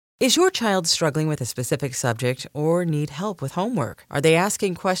Is your child struggling with a specific subject or need help with homework? Are they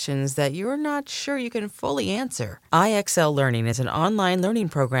asking questions that you're not sure you can fully answer? IXL Learning is an online learning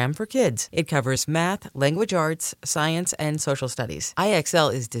program for kids. It covers math, language arts, science, and social studies.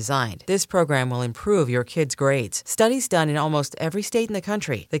 IXL is designed. This program will improve your kids' grades. Studies done in almost every state in the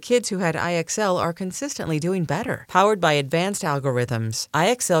country. The kids who had IXL are consistently doing better. Powered by advanced algorithms,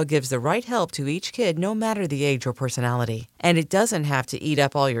 IXL gives the right help to each kid no matter the age or personality. And it doesn't have to eat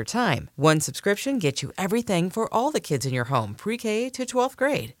up all your time. One subscription gets you everything for all the kids in your home, pre-K to 12th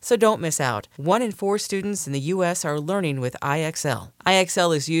grade. So don't miss out. 1 in 4 students in the U.S. are learning with IXL.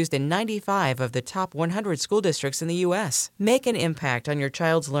 IXL is used in 95 of the top 100 school districts in the U.S. Make an impact on your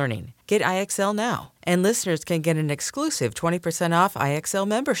child's learning. Get IXL now. And listeners can get an exclusive 20% off IXL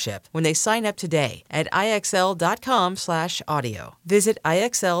membership when they sign up today at IXL.com/audio. Visit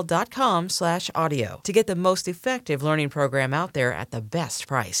IXL.com/audio to get the most effective learning program out there at the best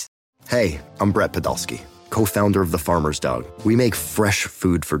price. Hey, I'm Brett Podolsky, co-founder of The Farmer's Dog. We make fresh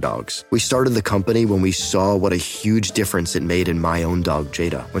food for dogs. We started the company when we saw what a huge difference it made in my own dog,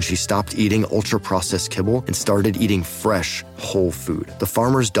 Jada, when she stopped eating ultra-processed kibble and started eating fresh, whole food. The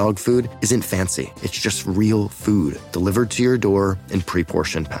Farmer's Dog food isn't fancy. It's just real food delivered to your door in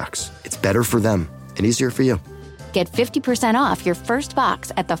pre-portioned packs. It's better for them and easier for you. Get 50% off your first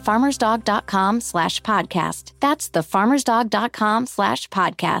box at thefarmersdog.com/podcast. That's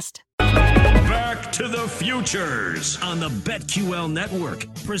thefarmersdog.com/podcast. Back to the Futures on the BetQL Network,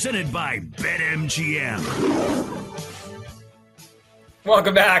 presented by BetMGM.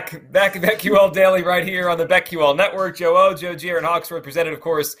 Welcome back to BetQL Daily right here on the BetQL Network. Joe O, Joe G, and Hawksworth, presented, of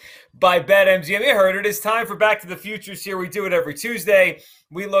course, by BetMGM. You heard it. It's time for Back to the Futures here. We do it every Tuesday.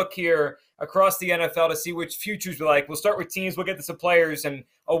 We look here across the NFL to see which futures we like. We'll start with teams. We'll get to some players and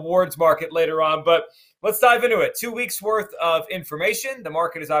awards market later on. But let's dive into it. 2 weeks worth of information. The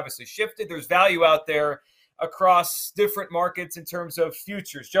market has obviously shifted. There's value out there across different markets in terms of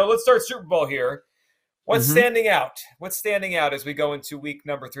futures. Joe, let's start Super Bowl here. What's standing out? What's standing out as we go into week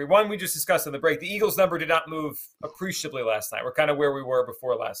number 3? One, we just discussed on the break. The Eagles number did not move appreciably last night. We're kind of where we were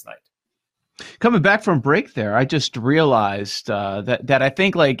before last night. Coming back from break there, I just realized that I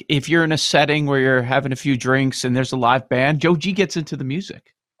think, like, if you're in a setting where you're having a few drinks and there's a live band, Joe G gets into the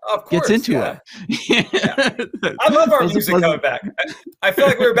music. Of course, gets into it. Yeah. I love our music coming back. I feel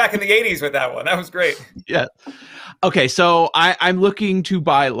like we were back in the 80s with that one. That was great. Yeah. Okay, so I'm looking to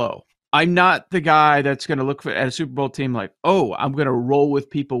buy low. I'm not the guy that's going to look at a Super Bowl team like, oh, I'm going to roll with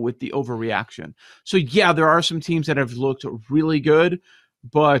people with the overreaction. So, yeah, there are some teams that have looked really good,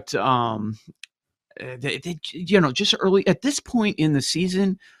 but they just early at this point in the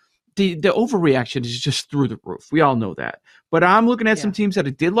season, the overreaction is just through the roof. We all know that. But I'm looking at some teams that I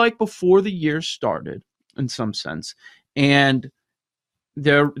did like before the year started in some sense. And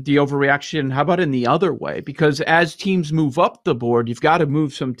the overreaction, how about in the other way? Because as teams move up the board, you've got to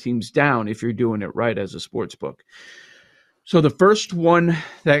move some teams down if you're doing it right as a sports book. So the first one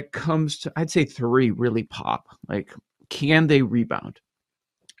that comes to, I'd say 3 really pop. Like, can they rebound?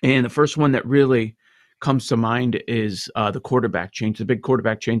 And the first one that really comes to mind is the quarterback change, the big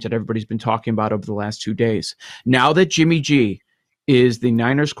quarterback change that everybody's been talking about over the last 2 days. Now that Jimmy G is the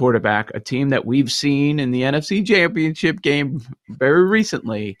Niners quarterback, a team that we've seen in the NFC Championship game very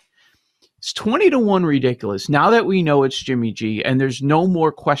recently, it's 20-1 ridiculous. Now that we know it's Jimmy G and there's no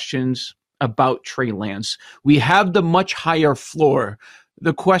more questions about Trey Lance, we have the much higher floor.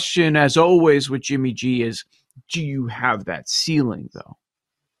 The question, as always with Jimmy G, is, do you have that ceiling, though?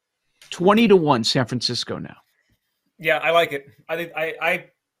 20-1 San Francisco now. Yeah, I like it. I think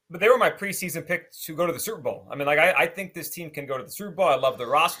but they were my preseason pick to go to the Super Bowl. I mean, like, I think this team can go to the Super Bowl. I love the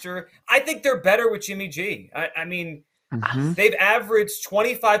roster. I think they're better with Jimmy G. I mean, they've averaged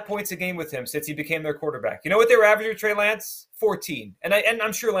 25 points a game with him since he became their quarterback. You know what they were averaging with Trey Lance? 14. And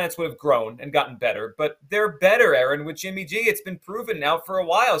I'm sure Lance would have grown and gotten better, but they're better, Aaron, with Jimmy G. It's been proven now for a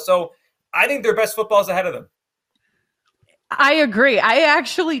while. So I think their best football is ahead of them. I agree. I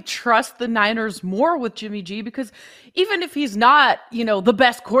actually trust the Niners more with Jimmy G because even if he's not, the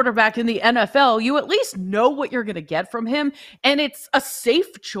best quarterback in the NFL, you at least know what you're going to get from him. And it's a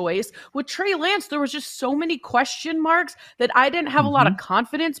safe choice. With Trey Lance, there was just so many question marks that I didn't have a lot of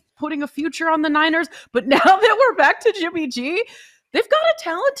confidence putting a future on the Niners. But now that we're back to Jimmy G, they've got a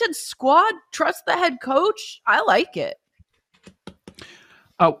talented squad. Trust the head coach. I like it.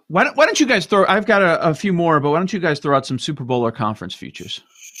 Why don't you guys I've got a few more, but why don't you guys throw out some Super Bowl or conference futures?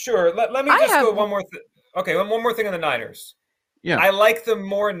 Sure. Let me just go one more thing. Okay, one more thing on the Niners. Yeah. I like them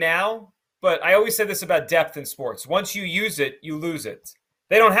more now, but I always say this about depth in sports. Once you use it, you lose it.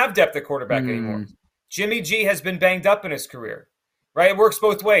 They don't have depth at quarterback anymore. Jimmy G has been banged up in his career. right? It works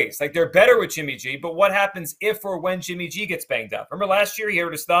both ways. Like, they're better with Jimmy G, but what happens if or when Jimmy G gets banged up? Remember last year he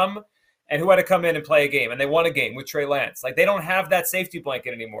hurt his thumb, and who had to come in and play a game? And they won a game with Trey Lance. Like, they don't have that safety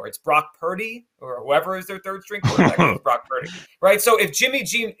blanket anymore. It's Brock Purdy or whoever is their third string quarterback. It's Brock Purdy, right? So if Jimmy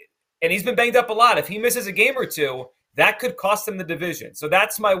G, and he's been banged up a lot, if he misses a game or two, that could cost them the division. So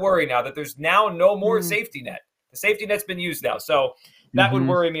that's my worry now, that there's now no more safety net. The safety net's been used now. So that would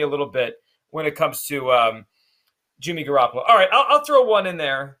worry me a little bit when it comes to Jimmy Garoppolo. All right, I'll throw one in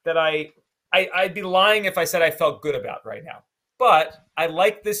there that I'd be lying if I said I felt good about right now. But I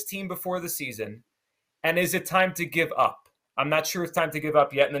like this team before the season. And is it time to give up? I'm not sure it's time to give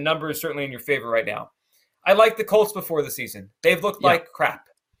up yet, and the number is certainly in your favor right now. I like the Colts before the season. They've looked like crap.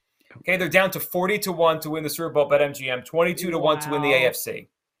 Okay, they're down to 40-1 to win the Super Bowl at MGM, 22-1 to win the AFC.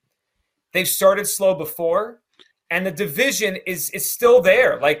 They've started slow before, and the division is still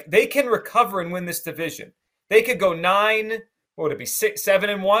there. Like, they can recover and win this division. They could go 7-1?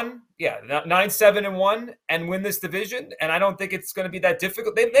 Yeah, 9-7-1 and win this division. And I don't think it's going to be that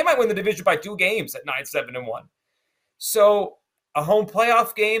difficult. They might win the division by 2 games at 9-7-1. So a home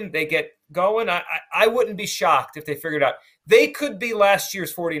playoff game, they get going. I wouldn't be shocked if they figured out. They could be last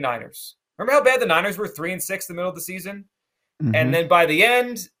year's 49ers. Remember how bad the Niners were 3-6 the middle of the season? Mm-hmm. And then by the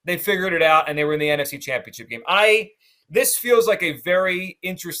end, they figured it out and they were in the NFC Championship game. This feels like a very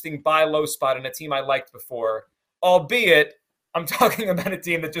interesting buy low spot in a team I liked before, albeit I'm talking about a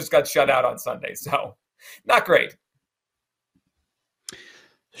team that just got shut out on Sunday. So not great.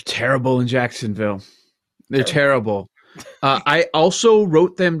 They're terrible in Jacksonville. They're terrible. I also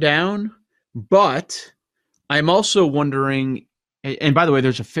wrote them down, but I'm also wondering, and by the way,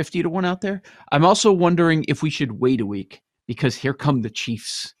 there's a 50-1 out there. I'm also wondering if we should wait a week because here come the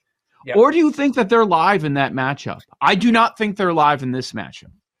Chiefs. Yep. Or do you think that they're live in that matchup? I do not think they're live in this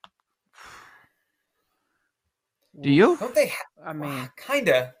matchup. Do you? Don't they? Kind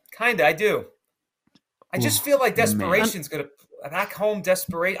of. I do. I just feel like desperation's going to back home.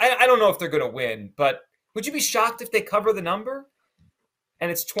 Desperation. I don't know if they're going to win, but would you be shocked if they cover the number and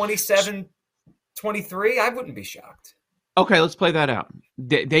it's 27-23? I wouldn't be shocked. Okay, let's play that out.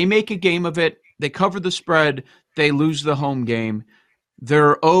 They make a game of it. They cover the spread. They lose the home game.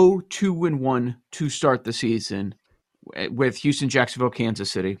 They're 0-2-1 to start the season with Houston, Jacksonville, Kansas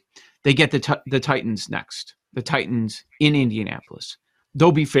City. They get the Titans next. The Titans in Indianapolis.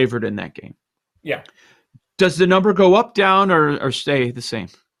 They'll be favored in that game. Yeah. Does the number go up, down, or stay the same?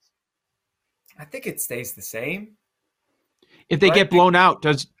 I think it stays the same. If they get blown out,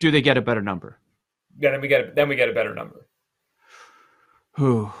 do they get a better number? Yeah, then we get a better number.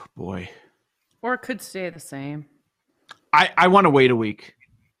 Oh boy. Or it could stay the same. I want to wait a week.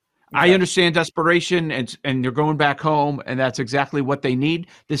 Okay. I understand desperation and they're going back home, and that's exactly what they need.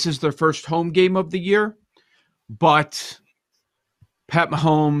 This is their first home game of the year. But Pat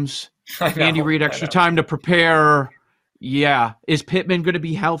Mahomes, Andy Reid, extra time to prepare. Yeah. Is Pittman going to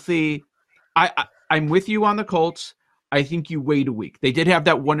be healthy? I'm with you on the Colts. I think you wait a week. They did have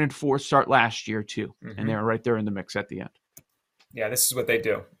that 1-4 start last year too, and they were right there in the mix at the end. Yeah, this is what they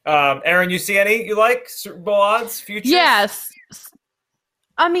do. Aaron, you see any you like Super Bowl odds, futures? Yes.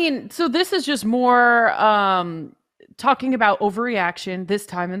 I mean, so this is just more talking about overreaction this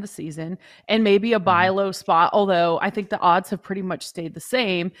time in the season and maybe a buy low spot, although I think the odds have pretty much stayed the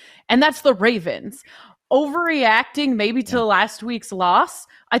same. And that's the Ravens. Overreacting maybe to last week's loss.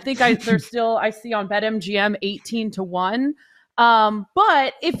 I think I see on BetMGM 18-1.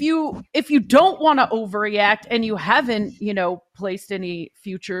 But if you don't want to overreact and you haven't, placed any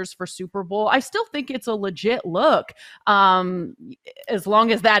futures for Super Bowl, I still think it's a legit look. As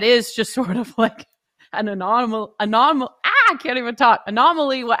long as that is just sort of like an anomaly. I can't even talk.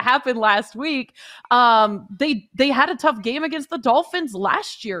 Anomaly. What happened last week? They had a tough game against the Dolphins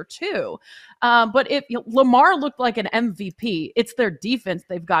last year too. But if Lamar looked like an MVP, it's their defense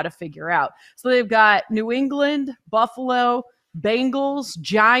they've got to figure out. So they've got New England, Buffalo, Bengals,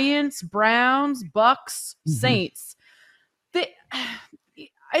 Giants, Browns, Bucks, Saints.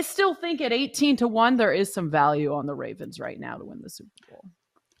 I still think at 18-1, there is some value on the Ravens right now to win the Super Bowl.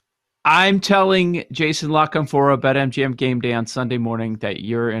 I'm telling Jason La Canfora BetMGM game day on Sunday morning that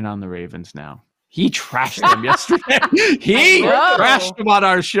you're in on the Ravens now. He trashed them yesterday. He trashed them on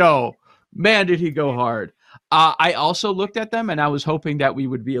our show. Man, did he go hard. I also looked at them, and I was hoping that we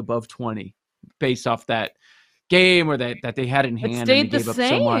would be above 20 based off that game or that they had in hand. It stayed and the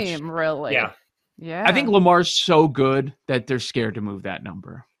same, really. Yeah. I think Lamar's so good that they're scared to move that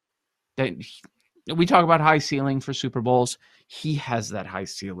number. We talk about high ceiling for Super Bowls. He has that high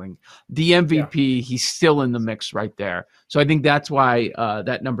ceiling. The MVP, he's still in the mix right there. So I think that's why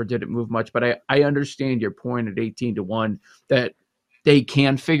that number didn't move much. But I understand your point at 18-1 that they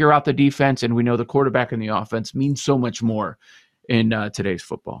can figure out the defense, and we know the quarterback and the offense means so much more in today's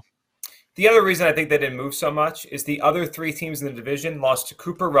football. The other reason I think they didn't move so much is the other 3 teams in the division lost to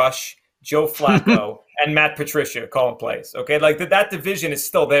Cooper Rush, Joe Flacco, and Matt Patricia calling plays. Okay, like that division is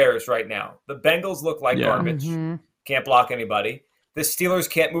still theirs right now. The Bengals look like garbage. Can't block anybody. The Steelers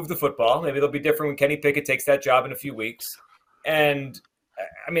can't move the football. Maybe they'll be different when Kenny Pickett takes that job in a few weeks. And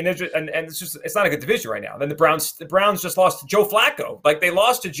I mean, it's not a good division right now. Then the Browns just lost to Joe Flacco. Like, they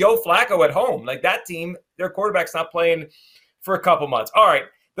lost to Joe Flacco at home. Like, that team, their quarterback's not playing for a couple months. All right,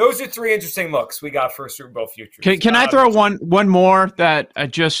 those are 3 interesting looks we got for Super Bowl futures. Can I throw one more that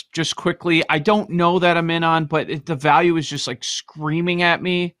just quickly? I don't know that I'm in on, but the value is just like screaming at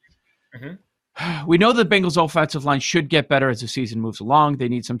me. Mm-hmm. We know the Bengals offensive line should get better as the season moves along. They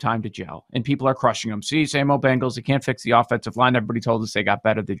need some time to gel, and people are crushing them. See, same old Bengals. They can't fix the offensive line. Everybody told us they got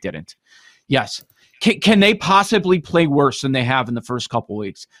better. They didn't. Yes. Can they possibly play worse than they have in the first couple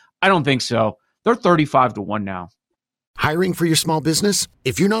weeks? I don't think so. They're 35-1 now. Hiring for your small business?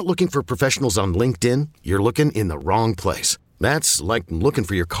 If you're not looking for professionals on LinkedIn, you're looking in the wrong place. That's like looking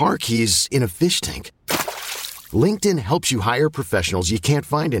for your car keys in a fish tank. LinkedIn helps you hire professionals you can't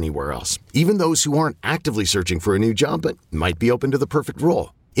find anywhere else, even those who aren't actively searching for a new job but might be open to the perfect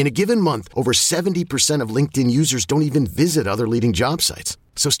role. In a given month, over 70% of LinkedIn users don't even visit other leading job sites.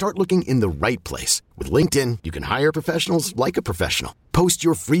 So start looking in the right place. With LinkedIn, you can hire professionals like a professional. Post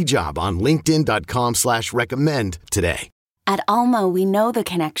your free job on linkedin.com/recommend today. At Alma, we know the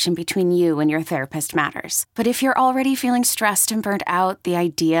connection between you and your therapist matters. But if you're already feeling stressed and burnt out, the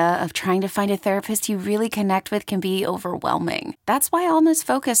idea of trying to find a therapist you really connect with can be overwhelming. That's why Alma's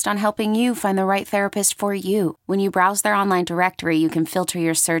focused on helping you find the right therapist for you. When you browse their online directory, you can filter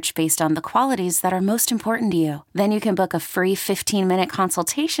your search based on the qualities that are most important to you. Then you can book a free 15-minute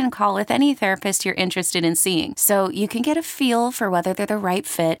consultation call with any therapist you're interested in seeing, so you can get a feel for whether they're the right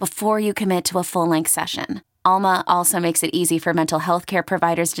fit before you commit to a full-length session. Alma also makes it easy for mental health care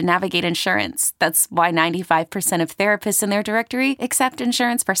providers to navigate insurance. That's why 95% of therapists in their directory accept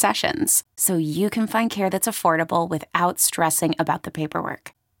insurance per sessions, so you can find care that's affordable without stressing about the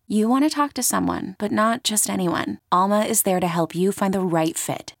paperwork. You want to talk to someone, but not just anyone. Alma is there to help you find the right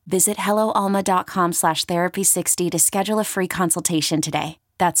fit. Visit helloalma.com/therapy60 to schedule a free consultation today.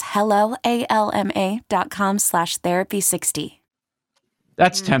 That's helloalma.com/therapy60.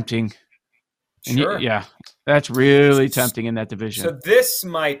 That's tempting. Sure. Yeah, that's really tempting in that division. So this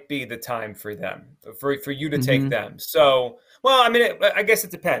might be the time for them, for you to take them. So, well, I mean, I guess it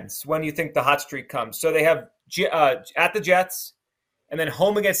depends when you think the hot streak comes. So they have at the Jets and then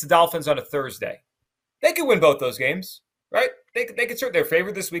home against the Dolphins on a Thursday. They could win both those games, right? They could certainly, they're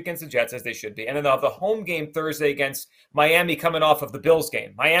favored this week against the Jets, as they should be. And then they'll have the home game Thursday against Miami coming off of the Bills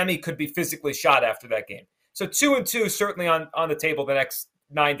game. Miami could be physically shot after that game. So 2-2 certainly on the table the next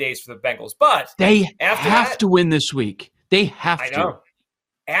 9 days for the Bengals, but they have to win this week. They have to. I know.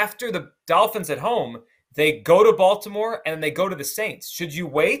 After the Dolphins at home, they go to Baltimore and they go to the Saints. Should you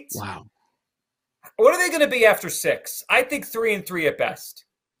wait? Wow. What are they going to be after 6? I think 3-3 at best,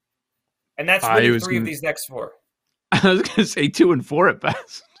 and that's winning 3 of these next 4. I was going to say 2-4 at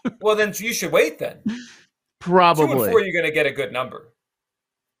best. Well, then you should wait. Then probably 2-4, you're going to get a good number.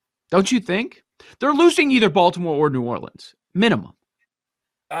 Don't you think? They're losing either Baltimore or New Orleans, minimum.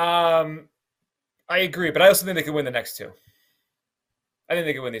 I agree, but I also think they could win the next 2. I think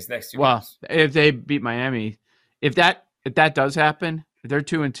they could win these next 2 Well, games. if they beat Miami, if that does happen, if they're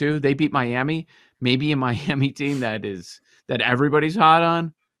 2-2, they beat Miami, maybe a Miami team that everybody's hot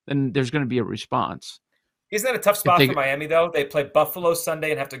on, then there's going to be a response. Isn't that a tough spot for Miami, though? They play Buffalo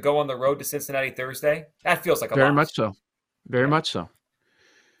Sunday and have to go on the road to Cincinnati Thursday. That feels like a lot. Very much so. Very much so.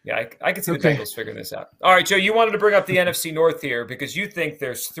 Yeah, I can see the Bengals figuring this out. All right, Joe, you wanted to bring up the NFC North here because you think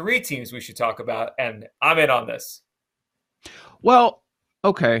there's 3 teams we should talk about, and I'm in on this. Well,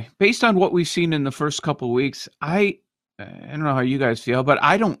 okay. Based on what we've seen in the first couple of weeks, I don't know how you guys feel, but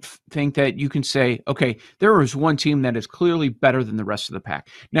I don't think that you can say, okay, there is one team that is clearly better than the rest of the pack.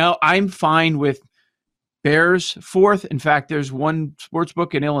 Now, I'm fine with Bears 4th. In fact, there's one sports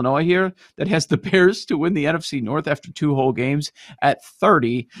book in Illinois here that has the Bears to win the NFC North after 2 whole games at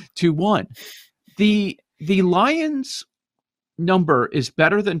 30-1. The Lions number is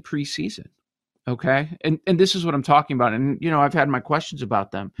better than preseason. Okay. And this is what I'm talking about. And, I've had my questions about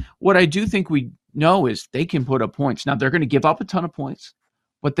them. What I do think we know is they can put up points. Now, they're going to give up a ton of points,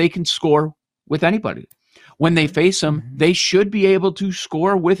 but they can score with anybody. When they face them, they should be able to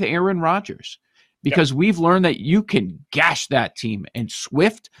score with Aaron Rodgers. Because we've learned that you can gash that team. And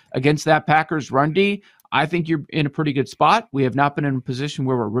Swift against that Packers run D, I think you're in a pretty good spot. We have not been in a position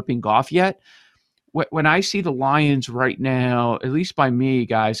where we're ripping Goff yet. when I see the Lions right now, at least by me,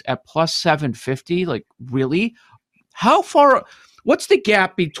 guys, at plus 750, like really? How far? What's the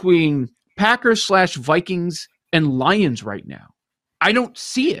gap between Packers/Vikings and Lions right now? I don't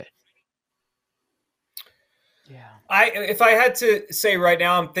see it. Yeah. If I had to say right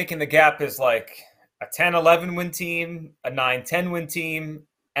now, I'm thinking the gap is like a 10-11 win team, a 9-10 win team,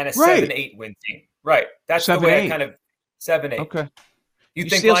 and a 7-8 win team. Right. That's 7, the way 8. I kind of 7-8. Okay. You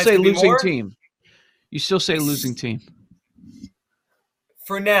think still Lions say could be losing more? Team. You still say losing team.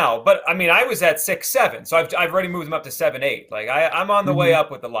 For now, but I mean, I was at 6-7, so I've already moved them up to 7-8. Like I'm on the way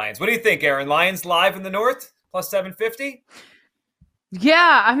up with the Lions. What do you think, Aaron? Lions live in the North plus 750?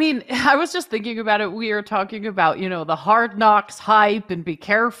 Yeah, I mean, I was just thinking about it. We were talking about, the Hard Knocks hype and be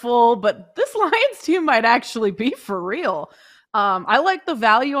careful, but this Lions team might actually be for real. I like the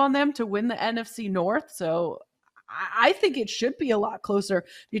value on them to win the NFC North, so I think it should be a lot closer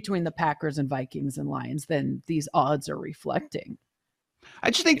between the Packers and Vikings and Lions than these odds are reflecting.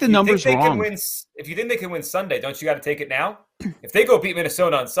 I just think the number's wrong. If you think they can win Sunday, don't you got to take it now? If they go beat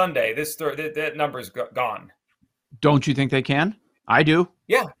Minnesota on Sunday, that number's gone. Don't you think they can? I do.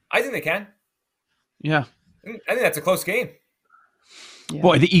 Yeah, I think they can. Yeah. I think that's a close game. Yeah.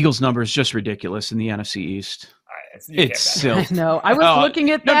 Boy, the Eagles number is just ridiculous in the NFC East. It's silly. No, I was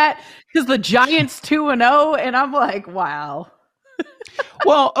looking at that because the Giants 2-0, and I'm like, wow.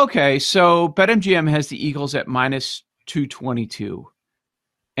 Well, okay, so BetMGM has the Eagles at minus 222.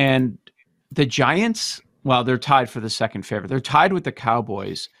 And the Giants, well, they're tied for the second favorite. They're tied with the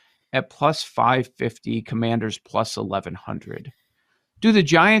Cowboys at plus 550, Commanders plus 1100. Do the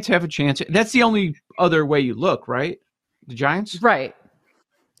Giants have a chance? That's the only other way you look, right? The Giants? Right.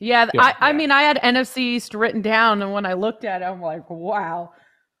 Yeah. I mean, I had NFC East written down, and when I looked at it, I'm like, wow,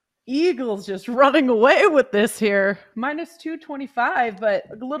 Eagles just running away with this here. Minus 225, but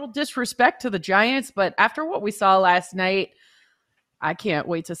a little disrespect to the Giants. But after what we saw last night, I can't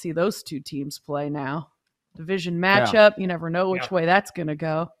wait to see those two teams play now. Division matchup, you never know which way that's going to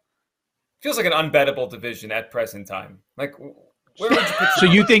go. Feels like an unbettable division at present time. Like, where would you put So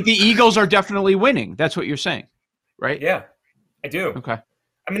you think the Eagles are definitely winning? That's what you're saying, right? Yeah, I do. Okay.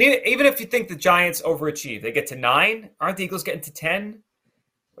 I mean, even if you think the Giants overachieve, they get to 9. Aren't the Eagles getting to 10?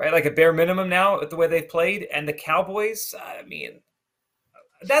 Right, like a bare minimum now with the way they've played. And the Cowboys, I mean,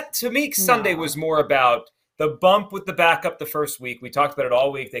 that to me Sunday was more about the bump with the backup the first week. We talked about it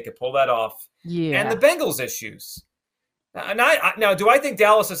all week. They could pull that off. Yeah. And the Bengals issues. And now, do I think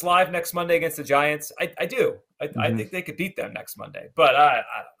Dallas is live next Monday against the Giants? I do. I think they could beat them next Monday. But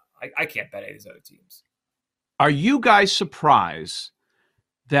I can't bet any of these other teams. Are you guys surprised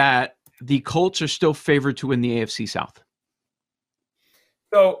that the Colts are still favored to win the AFC South?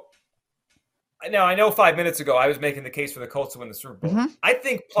 So, now I know 5 minutes ago I was making the case for the Colts to win the Super Bowl. I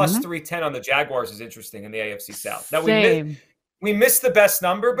think plus 310 on the Jaguars is interesting in the AFC South. Now, we missed the best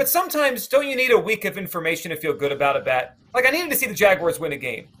number, but sometimes don't you need a week of information to feel good about a bet? Like, I needed to see the Jaguars win a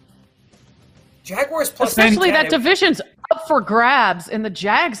game. Jaguars plus especially that division's up for grabs, and the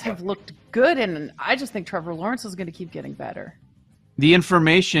Jags have looked good, and I just think Trevor Lawrence is going to keep getting better. The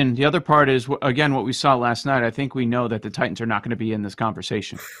information, the other part is, again, what we saw last night. I think we know that the Titans are not going to be in this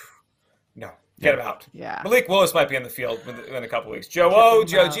conversation. No. Get him out. Yeah. Malik Willis might be on the field in a couple weeks. Joe O,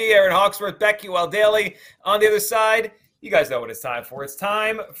 Joe G, Aaron Hawksworth, BetQL Daily on the other side. You guys know what it's time for. It's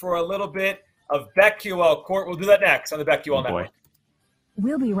time for a little bit of BetQL Court. We'll do that next on the BetQL Network.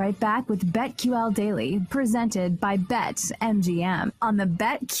 We'll be right back with BetQL Daily, presented by BetMGM on the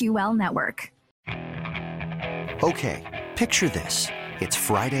BetQL Network. Okay, picture this. It's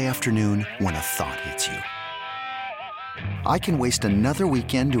Friday afternoon when a thought hits you. I can waste another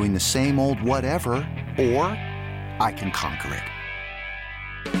weekend doing the same old whatever, or I can conquer it.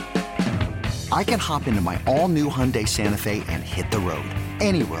 I can hop into my all-new Hyundai Santa Fe and hit the road.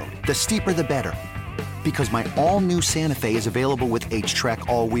 Any road. The steeper, the better. Because my all-new Santa Fe is available with H-Track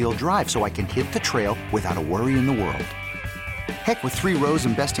all-wheel drive, so I can hit the trail without a worry in the world. Heck, with 3 rows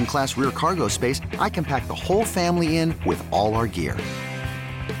and best-in-class rear cargo space, I can pack the whole family in with all our gear.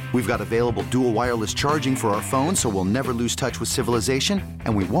 We've got available dual wireless charging for our phones, so we'll never lose touch with civilization,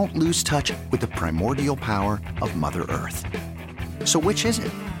 and we won't lose touch with the primordial power of Mother Earth. So which is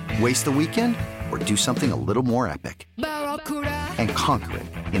it? Waste the weekend or do something a little more epic? And conquer it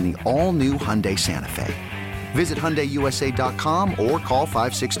in the all-new Hyundai Santa Fe. Visit HyundaiUSA.com or call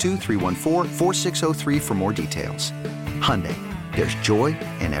 562-314-4603 for more details. Hyundai, there's joy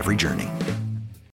in every journey.